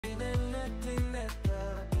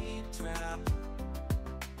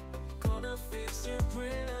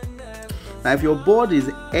Now, if your board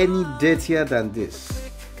is any dirtier than this,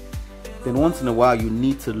 then once in a while you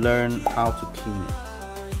need to learn how to clean it.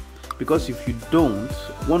 Because if you don't,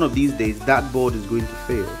 one of these days that board is going to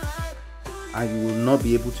fail and you will not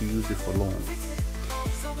be able to use it for long.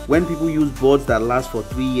 When people use boards that last for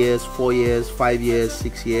 3 years, 4 years, 5 years,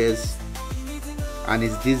 6 years, and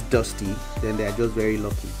it's this dusty, then they are just very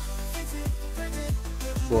lucky.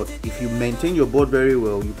 But if you maintain your board very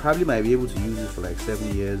well, you probably might be able to use it for like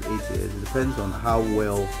 7 years, 8 years. It depends on how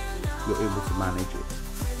well you're able to manage it.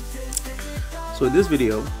 So in this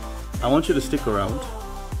video, I want you to stick around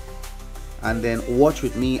and then watch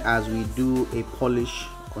with me as we do a polish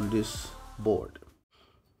on this board.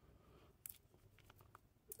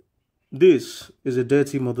 This is a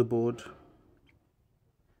dirty motherboard.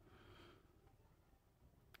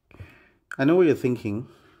 I know what you're thinking.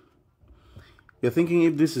 You're thinking,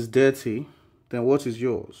 if this is dirty, then what is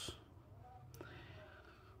yours?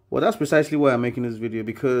 Well, that's precisely why I'm making this video,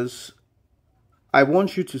 because I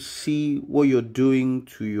want you to see what you're doing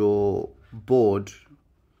to your board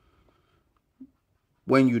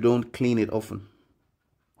when you don't clean it often.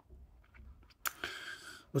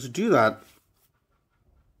 But to do that,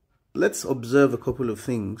 let's observe a couple of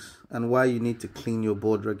things and why you need to clean your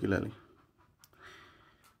board regularly.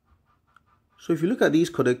 So if you look at these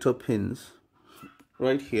connector pins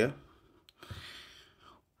right here,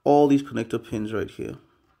 all these connector pins right here,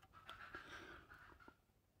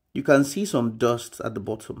 you can see some dust at the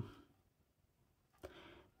bottom.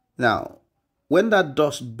 Now, when that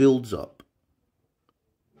dust builds up,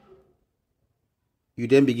 you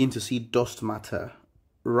then begin to see dust matter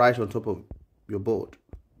right on top of your board.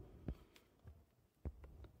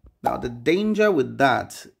 Now, the danger with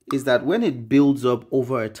that is that when it builds up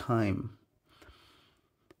over a time,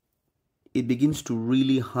 it begins to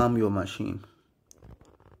really harm your machine.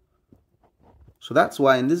 So that's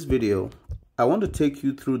why in this video, I want to take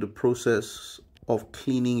you through the process of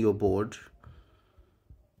cleaning your board.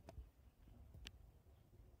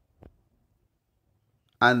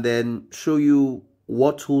 And then show you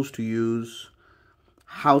what tools to use,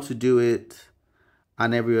 how to do it,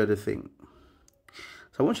 and every other thing.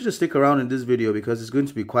 So I want you to stick around in this video because it's going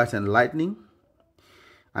to be quite enlightening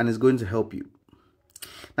and it's going to help you.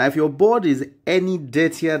 Now, if your board is any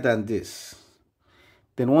dirtier than this,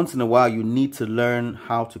 then once in a while you need to learn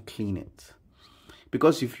how to clean it.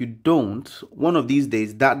 Because if you don't, one of these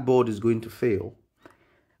days that board is going to fail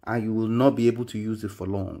and you will not be able to use it for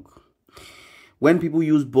long. When people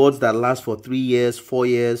use boards that last for 3 years, 4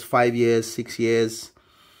 years, 5 years, 6 years,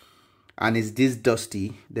 and it's this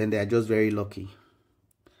dusty, then they are just very lucky.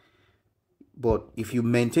 But if you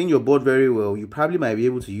maintain your board very well, you probably might be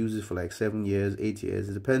able to use it for like 7 years, 8 years.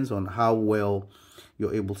 It depends on how well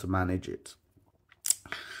you're able to manage it.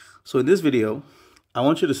 So in this video, I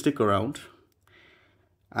want you to stick around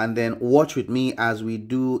and then watch with me as we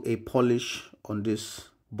do a polish on this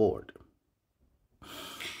board.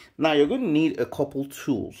 Now, you're going to need a couple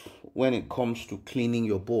tools when it comes to cleaning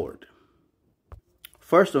your board.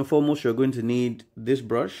 First and foremost, you're going to need this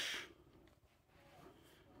brush.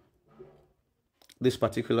 This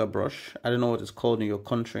particular brush. I don't know what it's called in your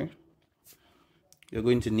country. You're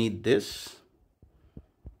going to need this.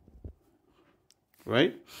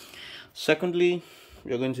 Right? Secondly,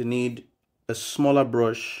 you're going to need a smaller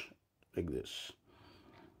brush like this.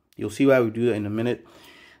 You'll see why we do that in a minute.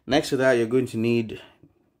 Next to that, you're going to need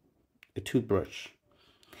a toothbrush.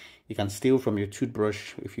 You can steal from your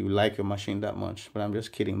toothbrush if you like your machine that much, but I'm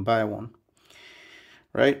just kidding, buy one.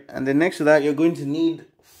 Right? And then next to that, you're going to need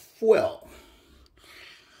fuel.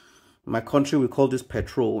 In my country, we call this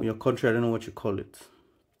petrol. In your country, I don't know what you call it.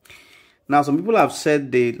 Now, some people have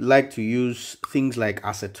said they like to use things like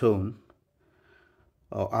acetone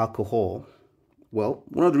or alcohol. Well,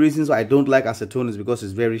 one of the reasons I don't like acetone is because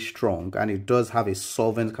it's very strong and it does have a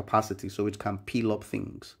solvent capacity, so it can peel up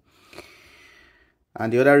things.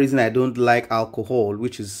 And the other reason I don't like alcohol,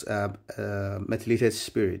 which is methylated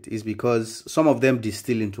spirit, is because some of them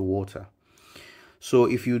distill into water. So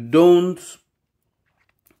if you don't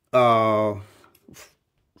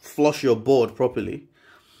flush your board properly,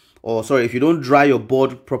 or sorry, if you don't dry your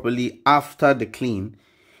board properly after the clean,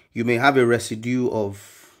 you may have a residue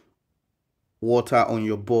of water on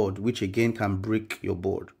your board, which again can break your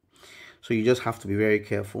board. So you just have to be very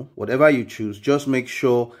careful. Whatever you choose, just make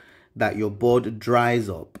sure that your board dries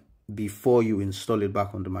up before you install it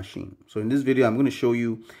back on the machine. So in this video, I'm going to show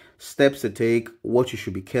you steps to take, what you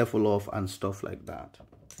should be careful of, and stuff like that.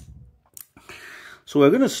 So we're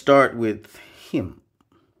going to start with him,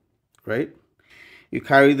 right? You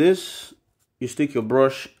carry this, you stick your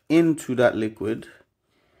brush into that liquid,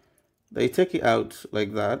 then you take it out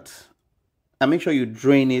like that, and make sure you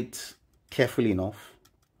drain it carefully enough.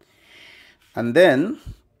 And then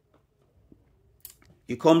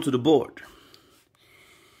you come to the board.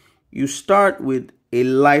 You start with a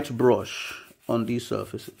light brush on these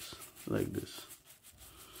surfaces like this.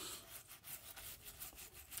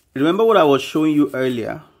 Remember what I was showing you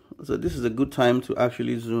earlier? So this is a good time to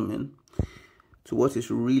actually zoom in to what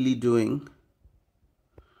it's really doing.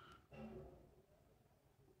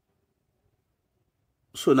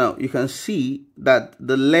 So now you can see that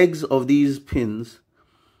the legs of these pins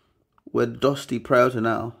were dusty prior to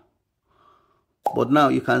now. But now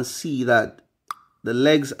you can see that the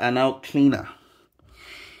legs are now cleaner.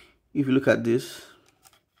 If you look at this,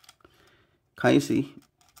 can you see?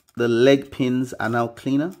 The leg pins are now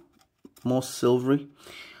cleaner, more silvery.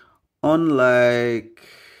 Unlike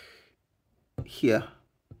here,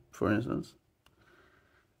 for instance.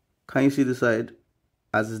 Can you see the side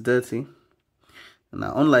as it's dirty?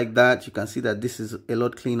 Now, unlike that, you can see that this is a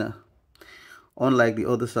lot cleaner. Unlike the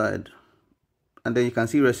other side. And then you can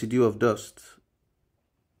see residue of dust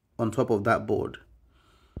on top of that board.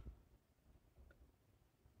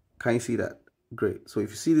 Can you see that? Great. So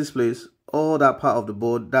if you see this place, all that part of the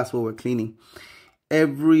board, that's what we're cleaning.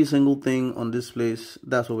 Every single thing on this place,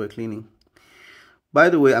 that's what we're cleaning. By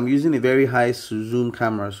the way, I'm using a very high zoom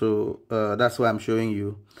camera, so that's why I'm showing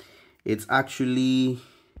you. It's actually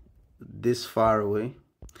this far away.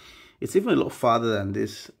 It's even a lot farther than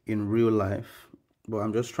this in real life, but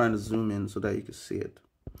I'm just trying to zoom in so that you can see it.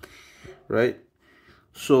 Right?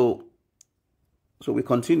 So we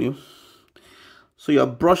continue. So you're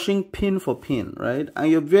brushing pin for pin, right?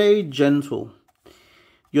 And you're very gentle.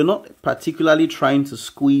 You're not particularly trying to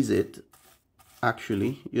squeeze it,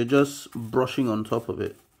 actually. You're just brushing on top of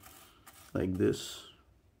it, like this.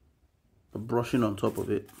 Brushing on top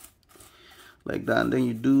of it, like that. And then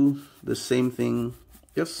you do the same thing,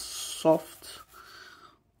 just soft,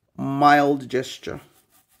 mild gesture.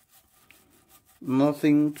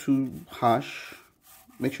 Nothing too harsh.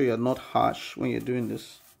 Make sure you're not harsh when you're doing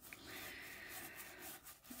this.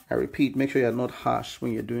 I repeat, make sure you're not harsh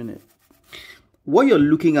when you're doing it. What you're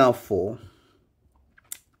looking out for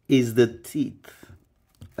is the teeth.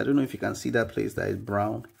 I don't know if you can see that place that is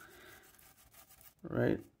brown.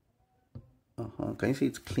 Right? Can you see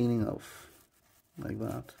it's cleaning off like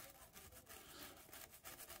that?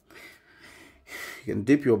 You can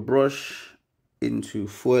dip your brush into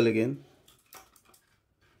foil again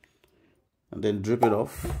and then drip it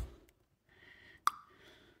off.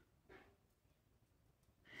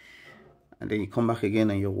 And then you come back again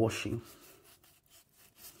and you're washing.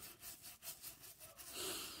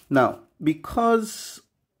 Now, because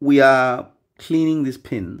we are cleaning these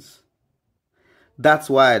pins, that's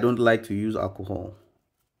why I don't like to use alcohol.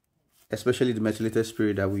 Especially the methylated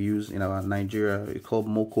spirit that we use in our Nigeria. It's called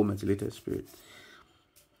Moko methylated spirit.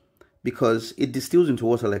 Because it distills into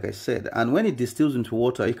water, like I said. And when it distills into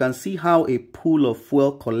water, you can see how a pool of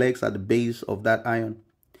fuel collects at the base of that iron.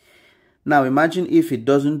 Now imagine if it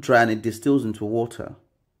doesn't dry and it distills into water.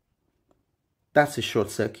 That's a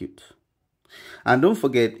short circuit. And don't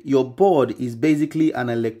forget, your board is basically an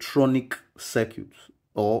electronic circuit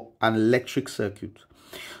or an electric circuit.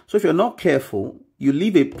 So if you're not careful, you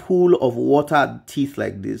leave a pool of water teeth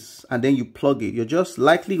like this and then you plug it, you're just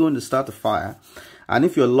likely going to start a fire. And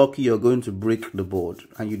if you're lucky, you're going to break the board,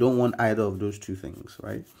 and you don't want either of those two things,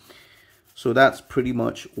 right? So that's pretty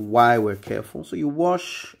much why we're careful. So you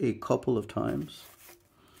wash a couple of times,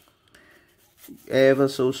 ever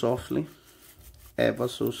so softly, ever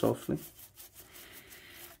so softly.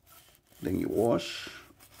 Then you wash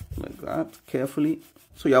like that carefully.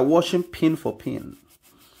 So you're washing pin for pin.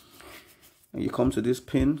 And you come to this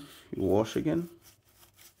pin, you wash again.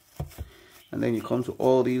 And then you come to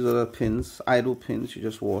all these other pins, idle pins, you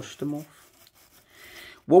just wash them off.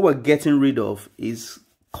 What we're getting rid of is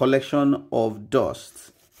collection of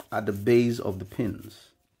dust at the base of the pins.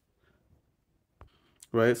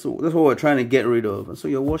 Right, so that's what we're trying to get rid of. And so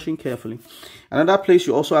you're washing carefully. Another place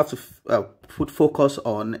you also have to put focus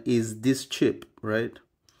on is this chip, right?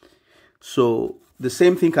 So the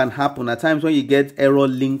same thing can happen at times when you get error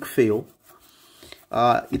link fail.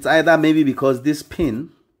 It's either maybe because this pin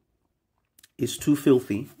is too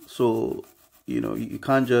filthy, so you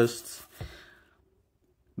can't just,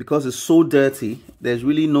 because it's so dirty, there's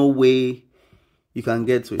really no way you can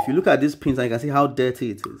get to it. If you look at these pins, and you can see how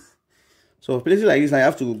dirty it is. So for places like this, I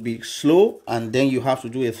have to be slow, and then you have to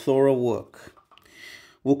do a thorough work.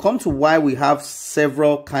 We'll come to why we have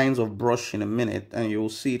several kinds of brush in a minute, and you'll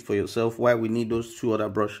see it for yourself why we need those two other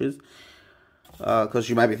brushes. Because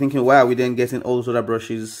you might be thinking, why are we then getting all those other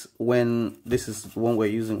brushes when this is the one we're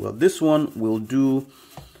using? Well, this one will do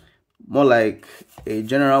more like a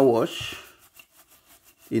general wash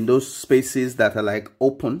in those spaces that are like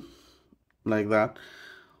open like that.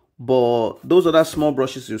 But those other small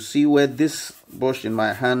brushes, you see where this brush in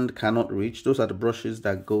my hand cannot reach, those are the brushes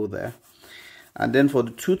that go there. And then for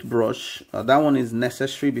the toothbrush, that one is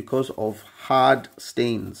necessary because of hard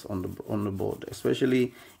stains on the board,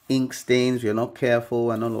 especially ink stains if you're not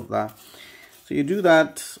careful and all of that. So you do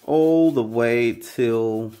that all the way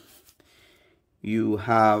till you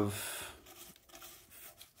have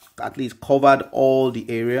at least covered all the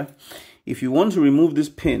area. If you want to remove this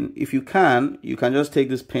pin, if you can just take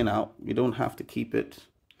this pin out. You don't have to keep it.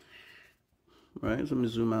 Right, so let me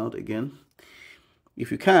zoom out again.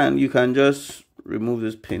 If you can just remove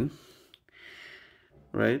this pin.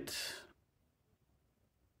 Right?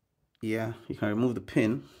 Yeah, you can remove the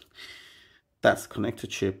pin. That's connector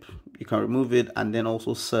chip. You can remove it and then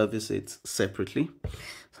also service it separately.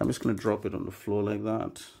 So I'm just going to drop it on the floor like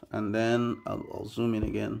that. And then I'll zoom in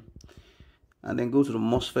again. And then go to the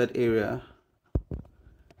MOSFET area.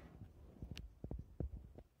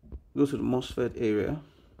 Go to the MOSFET area,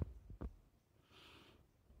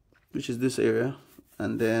 which is this area.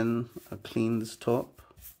 And then I'll clean this top.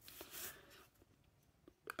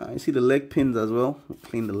 I see the leg pins as well. I'll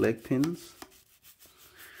clean the leg pins.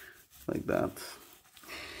 Like that.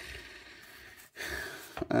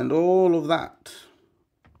 And all of that.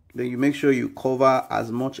 Then you make sure you cover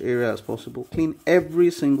as much area as possible. Clean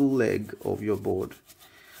every single leg of your board.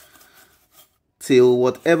 Till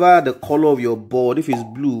whatever the color of your board, if it's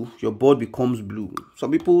blue, your board becomes blue.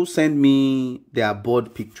 Some people send me their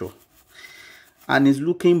board picture. And it's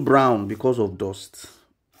looking brown because of dust.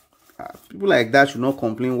 People like that should not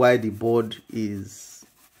complain why the board is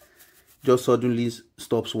just suddenly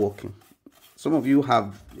stops working. Some of you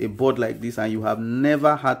have a board like this and you have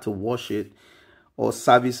never had to wash it or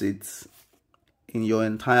service it in your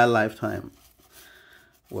entire lifetime.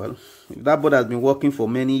 Well, if that board has been working for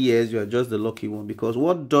many years, you are just the lucky one, because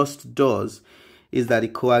what dust does is that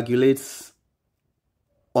it coagulates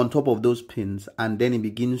on top of those pins and then it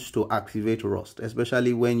begins to activate rust,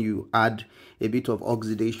 especially when you add a bit of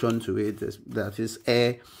oxidation to it, that is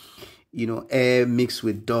air, air mixed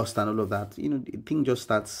with dust and all of that. The thing just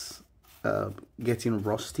starts getting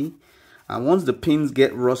rusty. And once the pins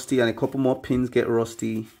get rusty and a couple more pins get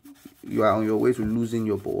rusty, you are on your way to losing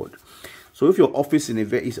your board. So if your office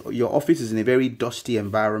is in a very dusty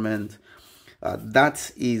environment,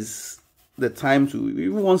 that is the time to,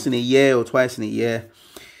 even once in a year or twice in a year.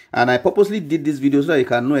 And I purposely did this video so that you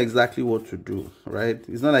can know exactly what to do, right?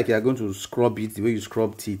 It's not like you're going to scrub it the way you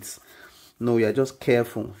scrub teeth. No, you're just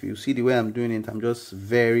careful. If you see the way I'm doing it, I'm just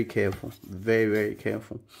very careful. Very, very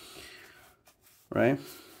careful. Right?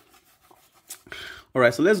 All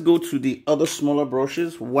right, so let's go to the other smaller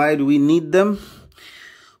brushes. Why do we need them?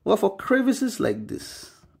 Well, for crevices like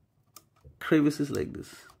this. Crevices like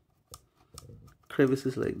this.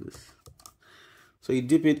 Crevices like this. So you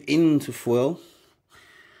dip it into foil.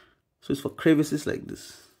 So it's for crevices like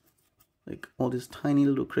this. Like all these tiny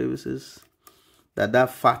little crevices that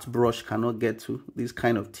fat brush cannot get to. These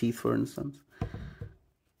kind of teeth, for instance.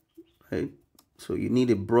 Right? So you need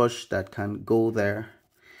a brush that can go there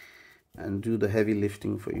and do the heavy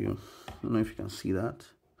lifting for you. I don't know if you can see that.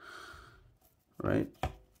 Right?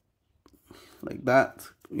 Like that.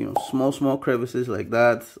 Small crevices like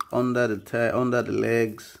that under the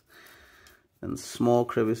legs, and small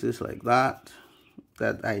crevices like that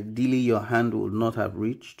ideally your hand would not have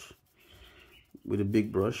reached with a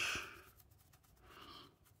big brush.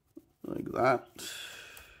 Like that.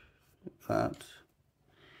 Like that.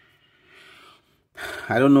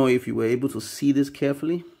 I don't know if you were able to see this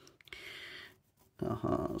carefully.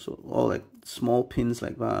 So all like small pins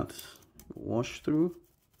like that, wash through.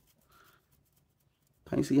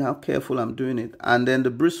 Can you see how careful I'm doing it? And then the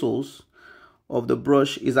bristles of the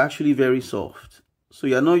brush is actually very soft. So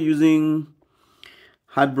you're not using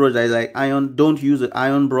hard brush that is like iron. Don't use an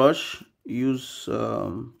iron brush. Use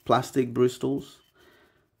plastic bristles.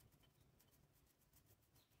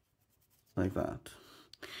 Like that.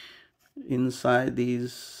 Inside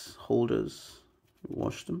these holders,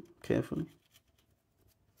 wash them carefully.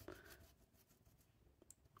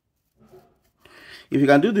 If you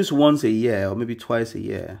can do this once a year or maybe twice a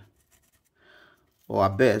year, or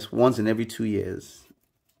at best once in every 2 years,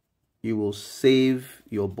 you will save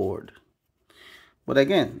your board. But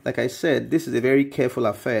again, like I said, this is a very careful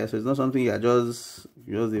affair, so it's not something you are just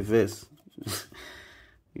invest.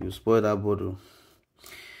 You spoil that board.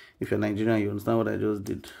 If you're Nigerian, you understand what I just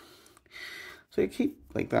did. So you keep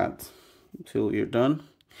like that until you're done.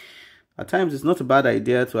 At times, it's not a bad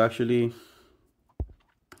idea to actually...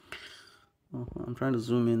 I'm trying to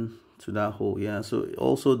zoom in to that hole. Yeah, so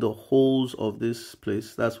also the holes of this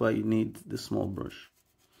place, that's why you need the small brush.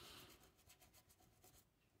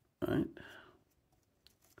 Right,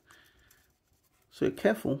 so you're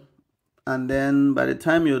careful, and then by the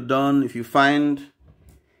time you're done, if you find,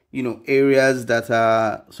 you know, areas that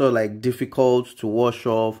are sort of like difficult to wash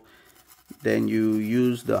off, then you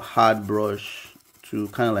use the hard brush to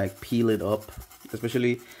kind of like peel it up,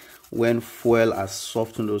 especially when foil has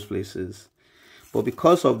softened those places. But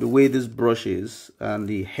because of the way this brush is and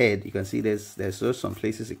the head, you can see there's just some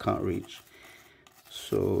places it can't reach.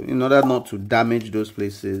 So in order not to damage those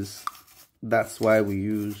places, that's why we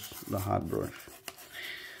use the hard brush.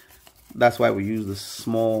 That's why we use the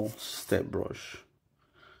small step brush,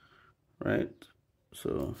 right?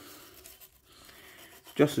 So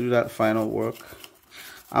just to do that final work.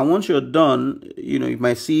 And once you're done, you know, you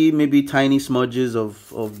might see maybe tiny smudges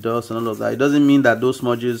of dust and all of that. It doesn't mean that those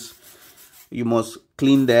smudges, you must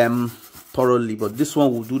clean them thoroughly, but this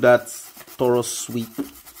one will do that thorough sweep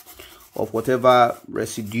of whatever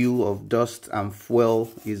residue of dust and foil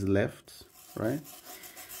is left, right?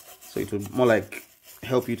 So it will more like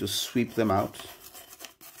help you to sweep them out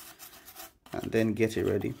and then get it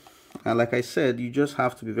ready. And like I said, you just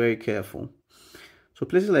have to be very careful. So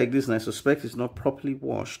places like this, and I suspect it's not properly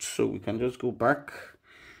washed, so we can just go back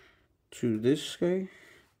to this guy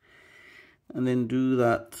and then do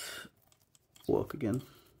that work again.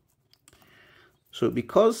 So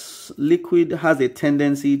because liquid has a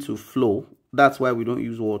tendency to flow, that's why we don't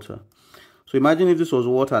use water. So imagine if this was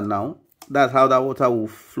water now, that's how that water will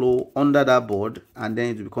flow under that board, and then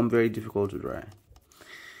it will become very difficult to dry.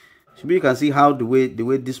 So you can see how the way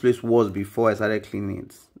this place was before I started cleaning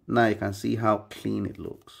it. Now you can see how clean it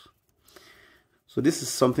looks. So this is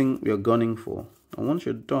something we are gunning for. And once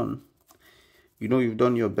you're done, you know you've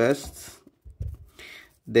done your best.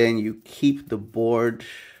 Then you keep the board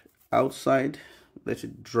outside, let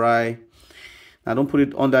it dry. Now don't put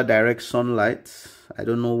it under direct sunlight. I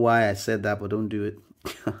don't know why I said that, but don't do it.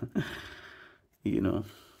 You know,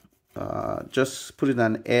 just put it in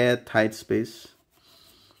an airtight space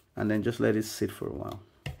and then just let it sit for a while.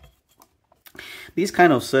 These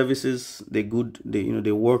kind of services, they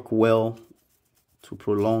work well to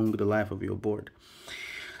prolong the life of your board.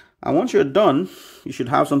 And once you're done, you should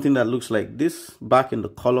have something that looks like this, back in the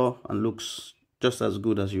color, and looks just as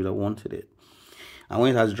good as you'd have wanted it. And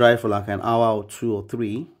when it has dried for like an hour or 2 or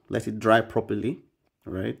 3, let it dry properly,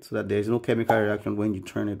 right? So that there's no chemical reaction when you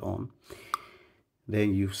turn it on.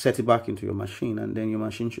 Then you set it back into your machine, and then your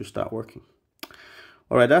machine should start working.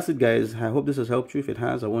 All right, that's it, guys. I hope this has helped you. If it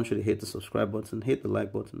has, I want you to hit the subscribe button, hit the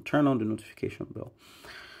like button, turn on the notification bell,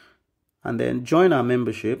 and then join our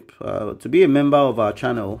membership. To be a member of our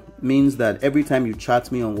channel means that every time you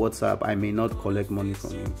chat me on WhatsApp, I may not collect money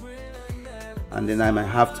from you. And then I might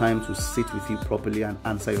have time to sit with you properly and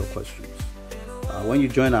answer your questions. When you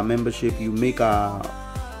join our membership, you make our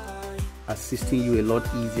assisting you a lot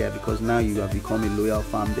easier, because now you have become a loyal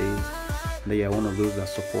fan base. And you are one of those that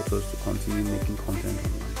support us to continue making content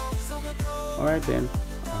online. Alright then,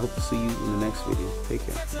 I hope to see you in the next video. Take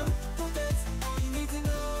care. Bye.